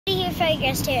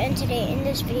Podcast here, and today in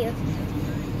this video,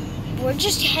 we're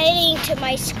just heading to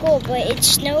my school, but it's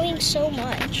snowing so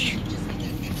much.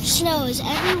 Snow is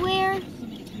everywhere.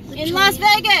 In Las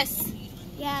Vegas!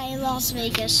 Yeah, in Las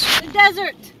Vegas. The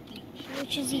desert!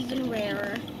 Which is even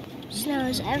rarer. Snow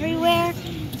is everywhere.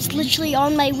 It's literally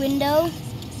on my window.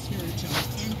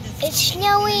 It's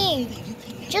snowing,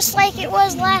 just like it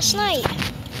was last night.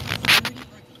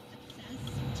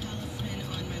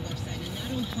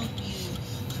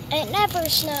 It never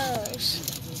snows.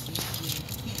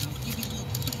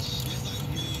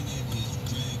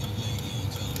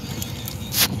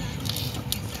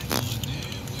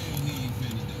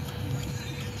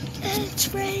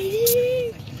 It's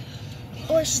raining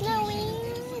or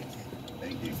snowing.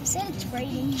 I said it's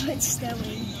raining, but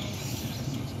snowing.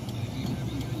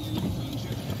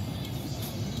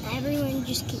 Everyone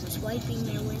just keeps wiping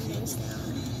their windows down.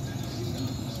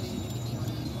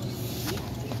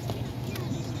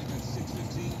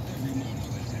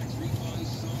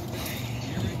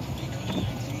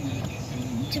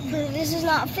 To prove this is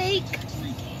not fake,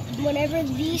 whenever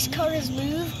these cars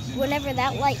move, whenever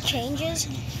that light changes,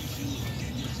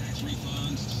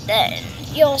 then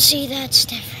you'll see that's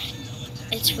different.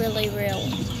 It's really real.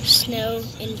 Snow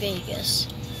in Vegas.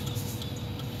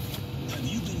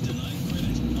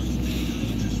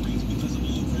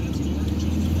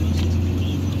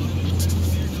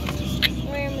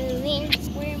 We're moving.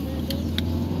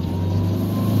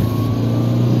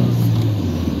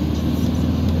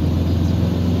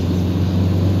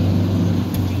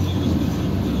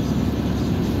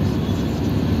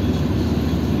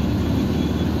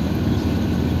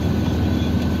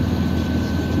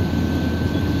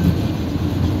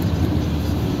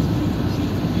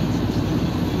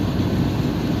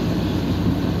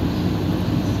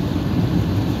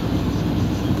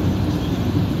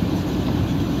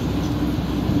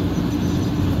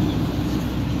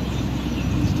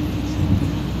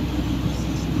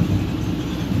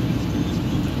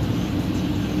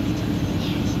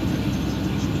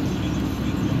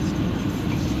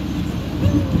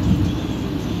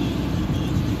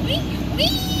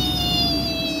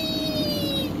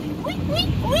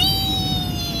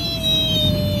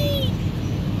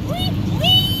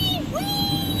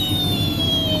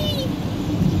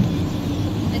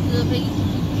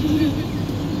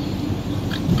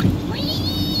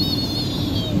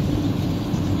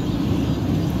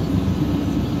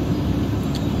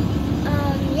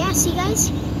 See guys,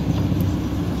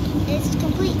 it's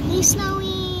completely snowing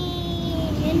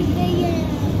in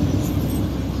Vegas,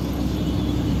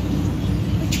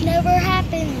 which never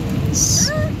happens.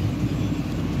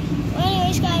 Well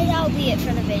anyways guys, that'll be it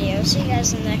for the video. See you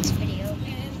guys in the next video.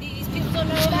 And these people don't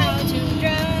know how